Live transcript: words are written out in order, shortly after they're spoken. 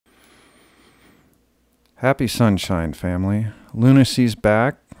Happy sunshine, family. Lunacy's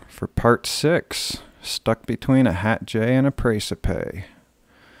back for part 6, stuck between a HATJ and a Praecipe.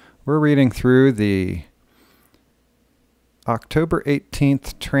 We're reading through the October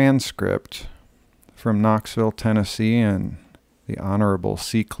 18th transcript from Knoxville, Tennessee, and the Honorable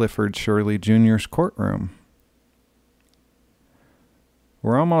C. Clifford Shirley Jr.'s courtroom.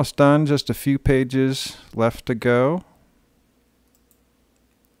 We're almost done, just a few pages left to go.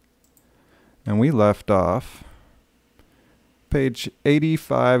 And we left off page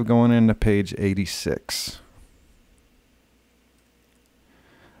 85 going into page 86.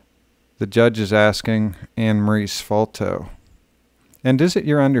 The judge is asking Anne-Marie Svolto, and is it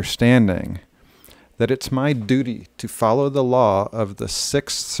your understanding that it's my duty to follow the law of the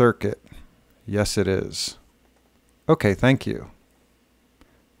Sixth Circuit? Yes, it is. Okay, thank you.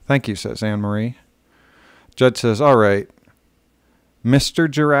 Thank you, says Anne-Marie. Judge says, all right. Mr.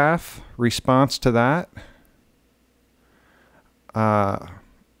 Jarraf, response to that? I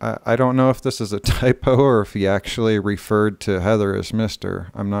don't know if this is a typo or if he actually referred to Heather as Mr.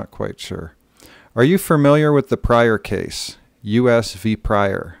 I'm not quite sure. Are you familiar with the Pryor case? U.S. v.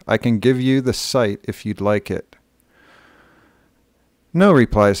 Pryor. I can give you the site if you'd like it. No,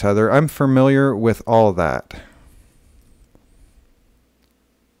 replies Heather. I'm familiar with all that.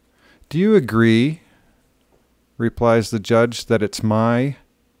 Do you agree, replies the judge, that it's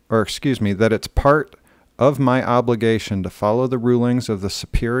that it's part of my obligation to follow the rulings of the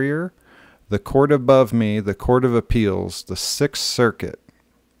Superior, the court above me, the Court of Appeals, the Sixth Circuit?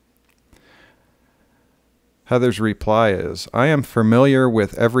 Heather's reply is, I am familiar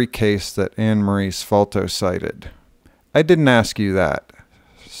with every case that Anne-Marie Svolto cited. I didn't ask you that,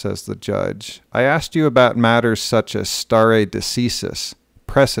 says the judge. I asked you about matters such as stare decisis,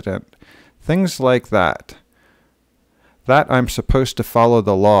 precedent, things like that. That I'm supposed to follow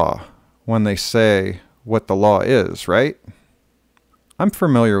the law when they say what the law is, right? I'm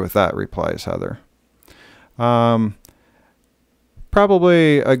familiar with that, replies Heather.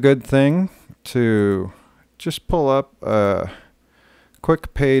 Probably a good thing to just pull up a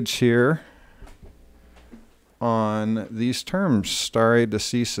quick page here on these terms. Stare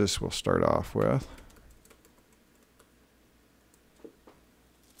decisis we'll start off with.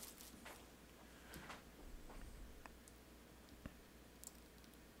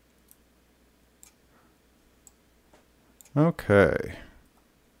 Okay.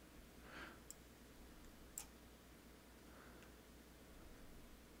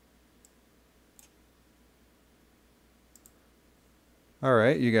 All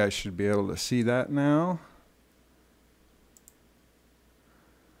right, you guys should be able to see that now.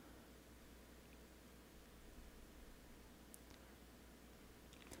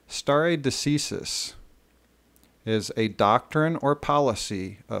 Stare decisis is a doctrine or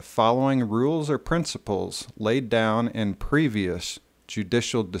policy of following rules or principles laid down in previous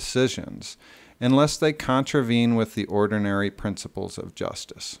judicial decisions, unless they contravene with the ordinary principles of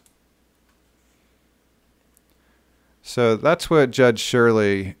justice. So that's what Judge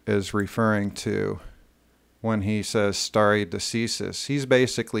Shirley is referring to when he says stare decisis. He's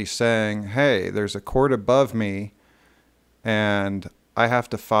basically saying, hey, there's a court above me, and I have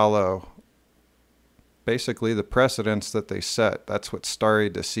to follow basically the precedents that they set. That's what stare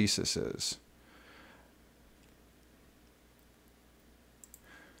decisis is.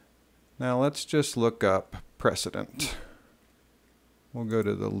 Now let's just look up precedent. We'll go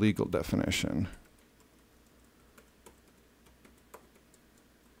to the legal definition.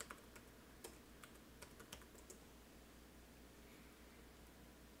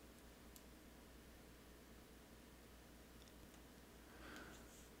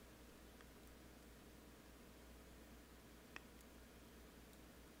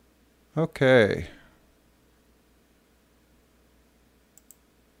 Okay.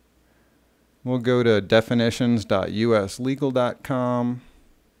 We'll go to definitions.uslegal.com.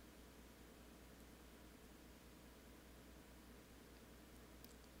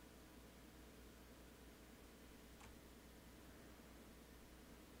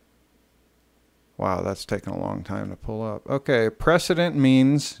 Wow, that's taken a long time to pull up. Okay, precedent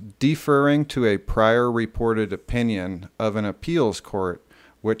means deferring to a prior reported opinion of an appeals court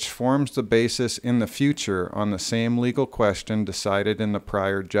which forms the basis in the future on the same legal question decided in the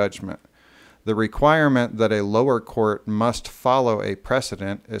prior judgment. The requirement that a lower court must follow a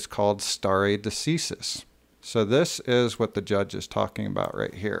precedent is called stare decisis. So this is what the judge is talking about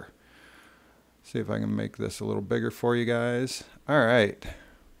right here. See if I can make this a little bigger for you guys. All right.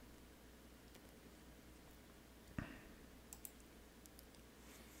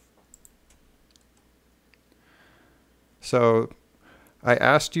 So I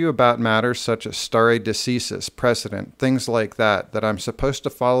asked you about matters such as stare decisis, precedent, things like that I'm supposed to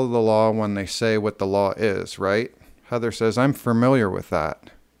follow the law when they say what the law is, right? Heather says, I'm familiar with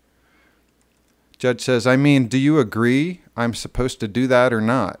that. Judge says, I mean, do you agree I'm supposed to do that or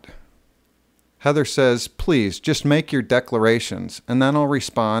not? Heather says, please, just make your declarations, and then I'll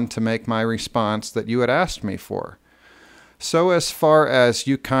respond to make my response that you had asked me for. So as far as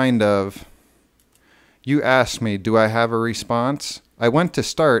you asked me, do I have a response? I went to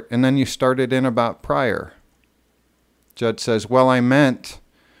start, and then you started in about prior. Judge says, well, I meant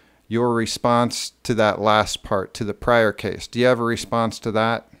your response to that last part, to the prior case. Do you have a response to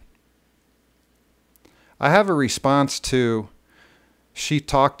that? I have a response to, she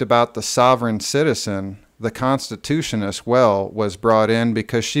talked about the sovereign citizen. The Constitution as well was brought in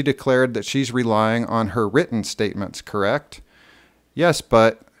because she declared that she's relying on her written statements, correct? Yes,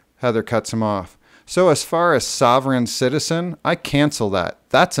 but, Heather cuts him off. So as far as sovereign citizen, I cancel that.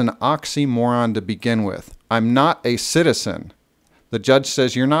 That's an oxymoron to begin with. I'm not a citizen. The judge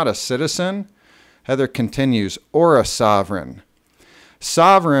says, you're not a citizen? Heather continues, or a sovereign.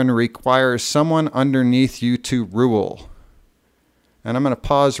 Sovereign requires someone underneath you to rule. And I'm going to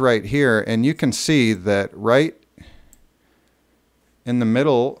pause right here, and you can see that right in the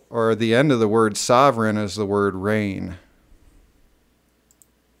middle or the end of the word sovereign is the word reign.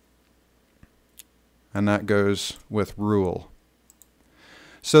 And that goes with rule.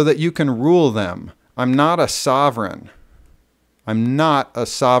 So that you can rule them. I'm not a sovereign. I'm not a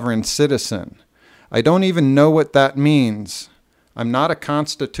sovereign citizen. I don't even know what that means. I'm not a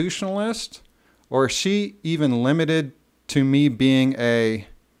constitutionalist, or is she even limited to me being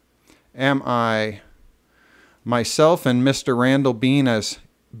am I myself and Mr. Randall Bean as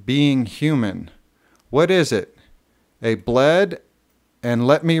being human? What is it? A bled, and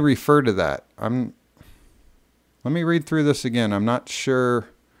let me refer to that. Let me read through this again. I'm not sure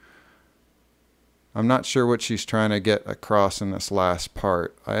what she's trying to get across in this last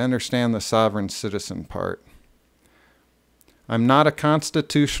part. I understand the sovereign citizen part. I'm not a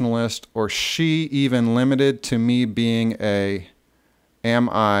constitutionalist, or she even limited to me being am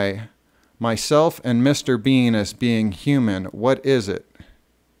I myself and Mr. Bean as being human? What is it?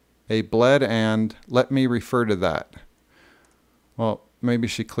 A bled, and let me refer to that. Well, maybe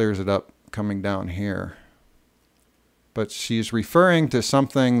she clears it up coming down here. But she's referring to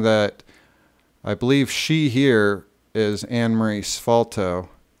something that I believe she here is Anne-Marie Svolto,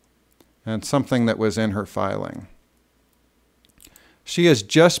 and something that was in her filing. She has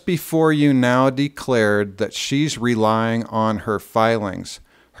just before you now declared that she's relying on her filings,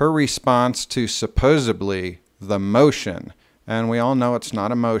 her response to supposedly the motion, and we all know it's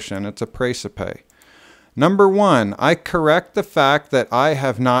not a motion, it's a praecipe. Number one, I correct the fact that I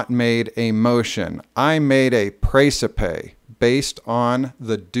have not made a motion. I made a praecipe based on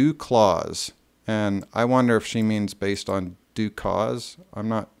the due clause. And I wonder if she means based on due cause. I'm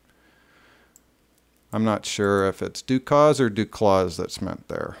not sure if it's due cause or due clause that's meant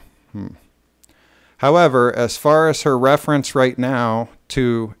there. However, as far as her reference right now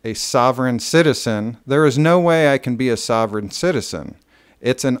to a sovereign citizen, there is no way I can be a sovereign citizen.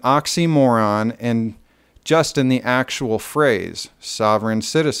 It's an oxymoron, and just in the actual phrase, sovereign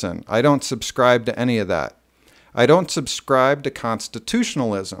citizen. I don't subscribe to any of that. I don't subscribe to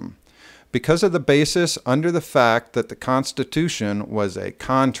constitutionalism because of the basis under the fact that the Constitution was a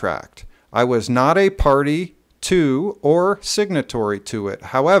contract. I was not a party to or signatory to it.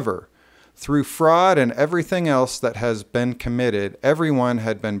 However, through fraud and everything else that has been committed, everyone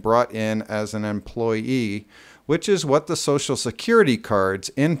had been brought in as an employee, which is what the Social Security cards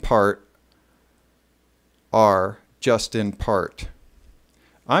in part are, just in part.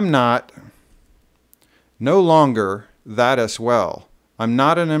 I'm no longer that as well. I'm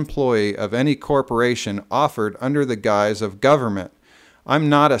not an employee of any corporation offered under the guise of government. I'm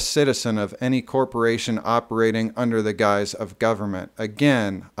not a citizen of any corporation operating under the guise of government.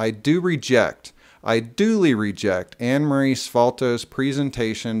 Again, I duly reject Anne-Marie Svolto's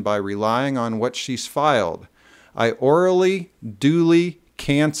presentation by relying on what she's filed. I orally, duly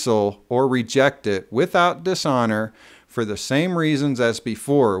cancel or reject it without dishonor for the same reasons as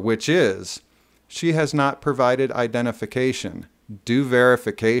before, which is she has not provided identification, due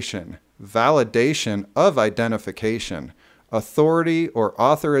verification, validation of identification, authority or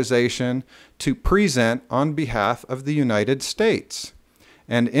authorization to present on behalf of the United States.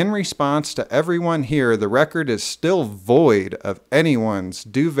 And in response to everyone here, the record is still void of anyone's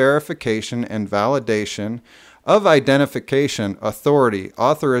due verification and validation of identification, authority,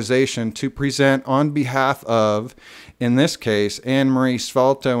 authorization to present on behalf of, in this case, Anne-Marie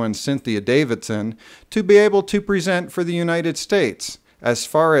Svolto and Cynthia Davidson, to be able to present for the United States. As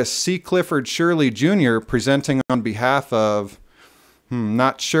far as C. Clifford Shirley Jr. presenting on behalf of,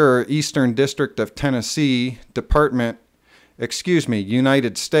 not sure, Eastern District of Tennessee,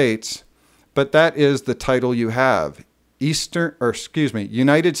 United States, but that is the title you have.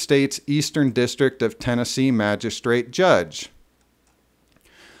 United States Eastern District of Tennessee Magistrate Judge.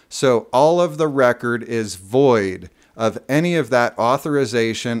 So all of the record is void of any of that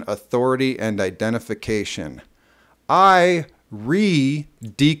authorization, authority, and identification. I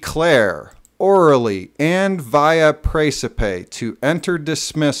declare orally and via Praecipe to enter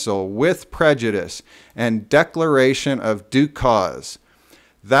dismissal with prejudice and declaration of due cause.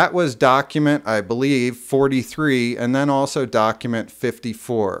 That was document, I believe, 43, and then also document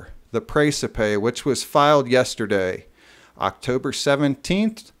 54, the Praecipe, which was filed yesterday, October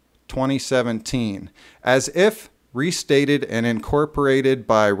 17th, 2017, as if restated and incorporated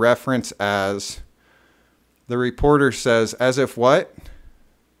by reference as. The reporter says, as if what?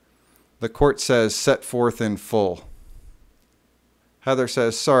 The court says, set forth in full. Heather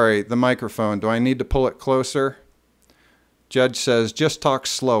says, sorry, the microphone. Do I need to pull it closer? Judge says, just talk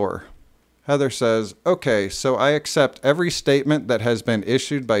slower. Heather says, okay, so I accept every statement that has been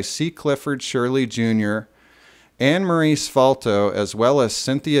issued by C. Clifford Shirley Jr., Anne Marie Svolto, as well as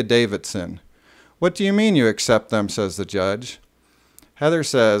Cynthia Davidson. What do you mean you accept them, says the judge. Heather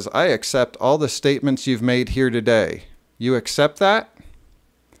says, I accept all the statements you've made here today. You accept that?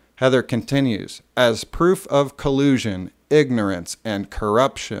 Heather continues, as proof of collusion, ignorance, and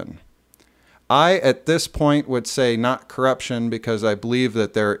corruption. I, at this point, would say not corruption because I believe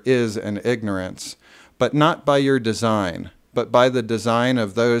that there is an ignorance, but not by your design, but by the design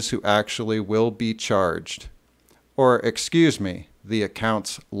of those who actually will be charged. Or, excuse me, the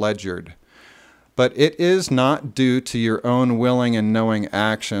accounts ledgered. But it is not due to your own willing and knowing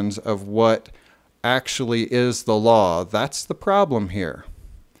actions of what actually is the law. That's the problem here.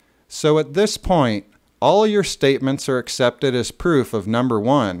 So at this point, all your statements are accepted as proof of number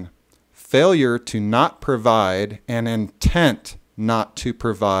one, failure to not provide and intent not to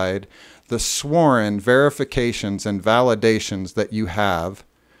provide the sworn verifications and validations that you have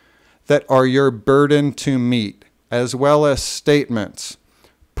that are your burden to meet, as well as statements,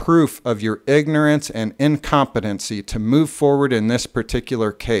 proof of your ignorance and incompetency to move forward in this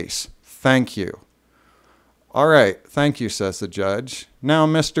particular case. Thank you. All right, thank you, says the judge. Now,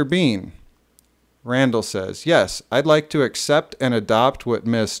 Mr. Bean. Randall says, yes, I'd like to accept and adopt what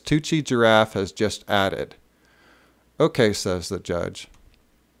Ms. Tucci-Jarraf has just added. Okay, says the judge.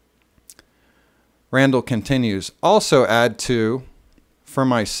 Randall continues, also add to, for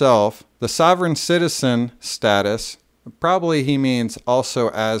myself, the sovereign citizen status. Probably he means also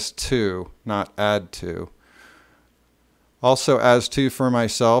as to, not add to. Also as to for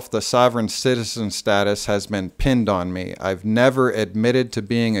myself, the sovereign citizen status has been pinned on me. I've never admitted to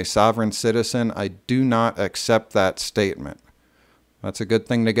being a sovereign citizen. I do not accept that statement. That's a good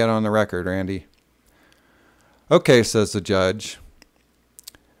thing to get on the record, Randy. Okay, says the judge.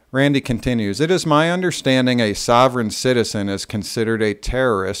 Randy continues, it is my understanding a sovereign citizen is considered a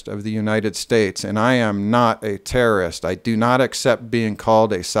terrorist of the United States, and I am not a terrorist. I do not accept being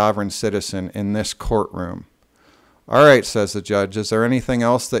called a sovereign citizen in this courtroom. All right, says the judge, is there anything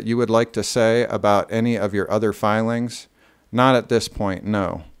else that you would like to say about any of your other filings? Not at this point,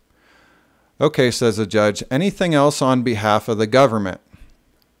 no. Okay, says the judge, anything else on behalf of the government?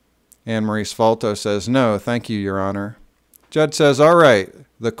 Anne Marie Svolto says, no, thank you, Your Honor. Judge says, all right,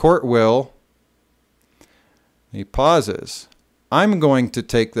 the court will. He pauses. I'm going to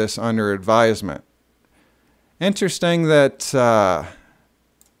take this under advisement. Interesting that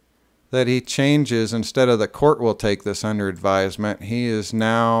he changes, instead of the court will take this under advisement, he is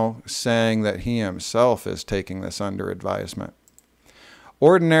now saying that he himself is taking this under advisement.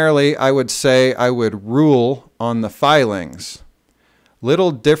 Ordinarily, I would say I would rule on the filings.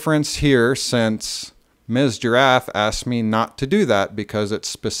 Little difference here since Ms. Jarraf asked me not to do that because it's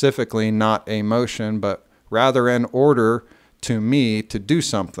specifically not a motion, but rather an order to me to do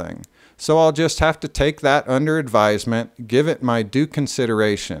something. So I'll just have to take that under advisement, give it my due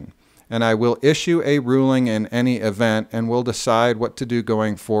consideration, and I will issue a ruling in any event and will decide what to do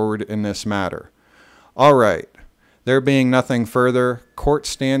going forward in this matter. All right. There being nothing further, court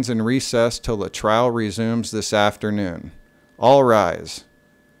stands in recess till the trial resumes this afternoon. All rise,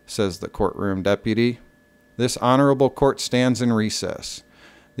 says the courtroom deputy. This honorable court stands in recess.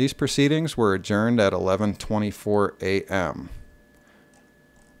 These proceedings were adjourned at 11:24 a.m.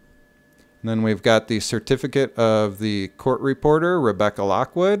 And then we've got the certificate of the court reporter, Rebecca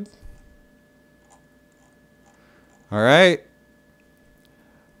Lockwood. All right.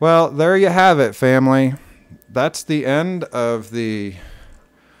 Well, there you have it, family. That's the end of the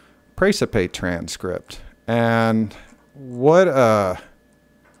Praecipe transcript. And what a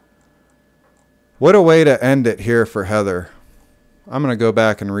way to end it here for Heather. I'm going to go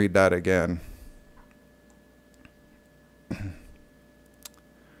back and read that again.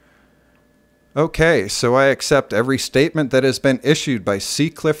 Okay, so I accept every statement that has been issued by C.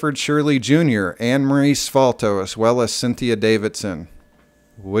 Clifford Shirley Jr., Anne Marie Svolto, as well as Cynthia Davidson.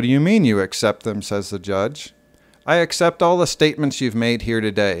 What do you mean you accept them, says the judge. I accept all the statements you've made here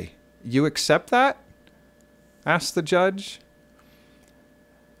today. You accept that? Asks the judge.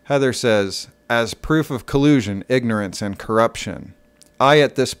 Heather says, as proof of collusion, ignorance, and corruption. I,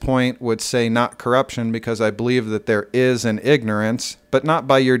 at this point, would say not corruption because I believe that there is an ignorance, but not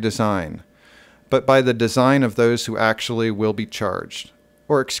by your design, but by the design of those who actually will be charged.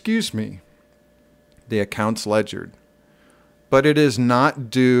 Or, excuse me, the accounts ledgered. But it is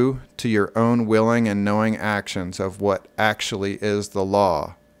not due to your own willing and knowing actions of what actually is the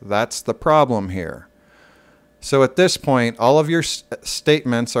law. That's the problem here. So at this point, all of your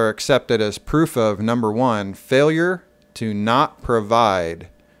statements are accepted as proof of, number one, failure to not provide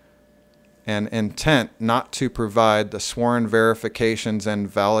and intent not to provide the sworn verifications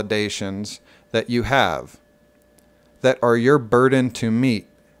and validations that you have, that are your burden to meet,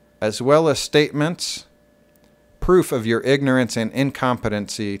 as well as statements, proof of your ignorance and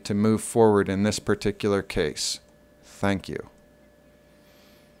incompetency to move forward in this particular case. Thank you.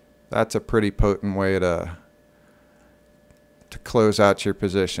 That's a pretty potent way to close out your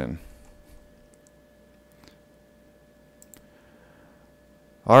position.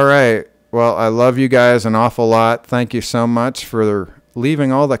 All right. Well, I love you guys an awful lot. Thank you so much for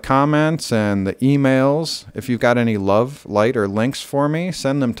leaving all the comments and the emails. If you've got any love, light, or links for me,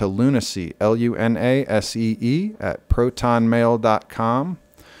 send them to lunacy, Lunasee, at protonmail.com.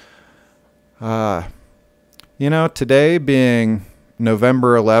 You know, today being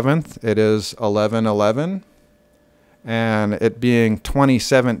November 11th, it is 11/11. And it being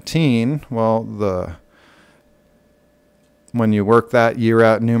 2017, well, when you work that year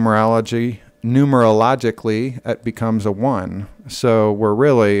out numerologically, it becomes a 1. So we're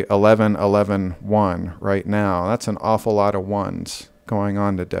really 11/11/1 right now. That's an awful lot of 1s going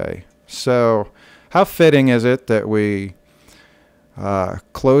on today. So how fitting is it that we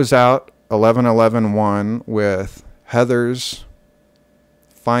close out 11/11/1 with Heather's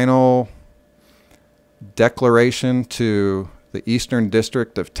final declaration to the Eastern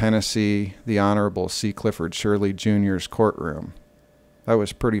District of Tennessee, the Honorable C. Clifford Shirley Jr.'s courtroom. That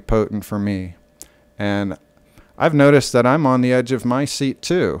was pretty potent for me. And I've noticed that I'm on the edge of my seat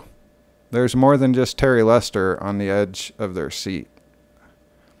too. There's more than just Terry Lester on the edge of their seat.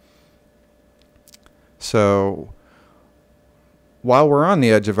 So while we're on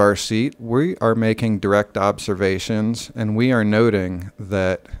the edge of our seat, we are making direct observations, and we are noting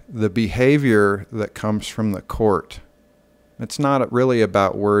that the behavior that comes from the court, it's not really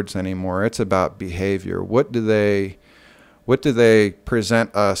about words anymore. It's about behavior. What do they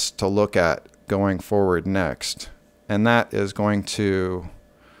present us to look at going forward next? And that is going to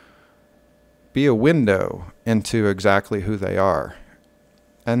be a window into exactly who they are.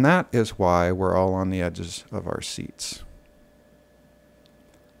 And that is why we're all on the edges of our seats.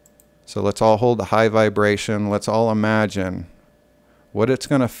 So let's all hold a high vibration. Let's all imagine what it's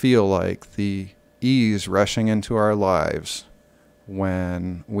going to feel like, the ease rushing into our lives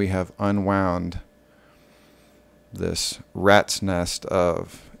when we have unwound this rat's nest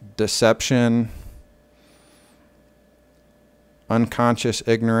of deception, unconscious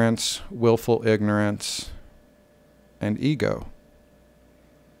ignorance, willful ignorance, and ego.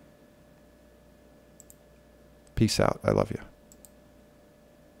 Peace out. I love you.